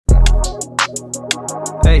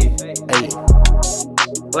Hey, Hey,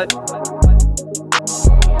 what?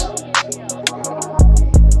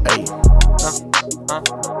 hey. Huh?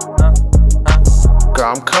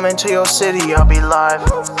 Girl, I'm coming to your city, I'll be live.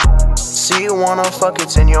 See you wanna fuck,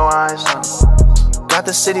 it's in your eyes. Got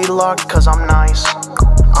the city locked cause I'm nice.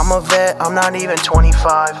 I'm a vet, I'm not even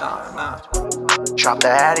 25. Drop the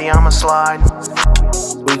Addy, I'ma slide.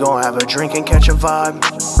 We gon' have a drink and catch a vibe.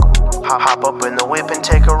 Hop up in the whip and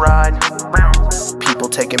take a ride. People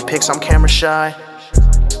taking pics, I'm camera shy.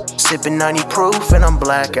 Sipping 90 proof and I'm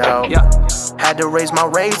blackout. Yeah. Had to raise my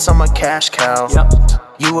rates, I'm a cash cow. Yeah.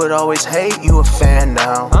 You would always hate, you a fan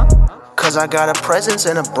now. Huh? Cause I got a presence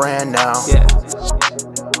and a brand now. Yeah.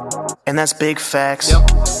 And that's big facts.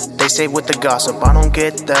 Yep. They say with the gossip, I don't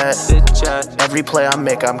get that. Bitch chat. Every play I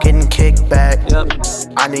make, I'm getting kicked back. Yep.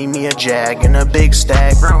 I need me a jag and a big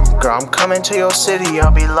stack. Girl, I'm coming to your city,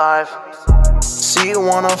 I'll be live. See you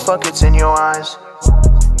wanna fuck, it's in your eyes.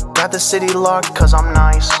 Got the city locked cause I'm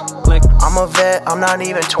nice. Click. I'm a vet, I'm not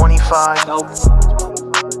even 25. Nope.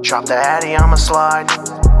 Drop the Addy, I'ma slide.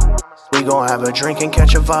 We gon' have a drink and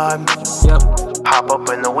catch a vibe. Yep. Hop up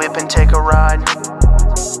in the whip and take a ride.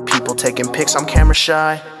 People taking pics, I'm camera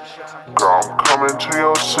shy. Girl, I'm coming to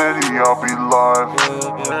your city, I'll be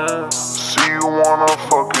live. See you wanna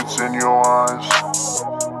fuck, it's in your eyes.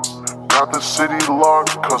 Got the city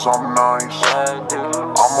locked cause I'm nice.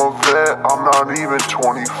 I'm a vet, I'm not even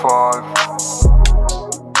 25.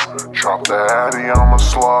 Drop the Addy, I'ma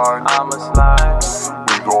slide.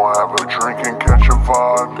 We gon' have a drink and catch a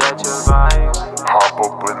vibe. Hop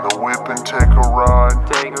up in the whip and take a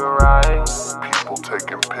ride. People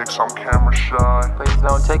taking pics, I'm camera shy. Please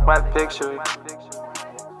don't take my picture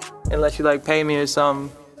unless you like pay me or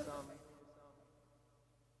something.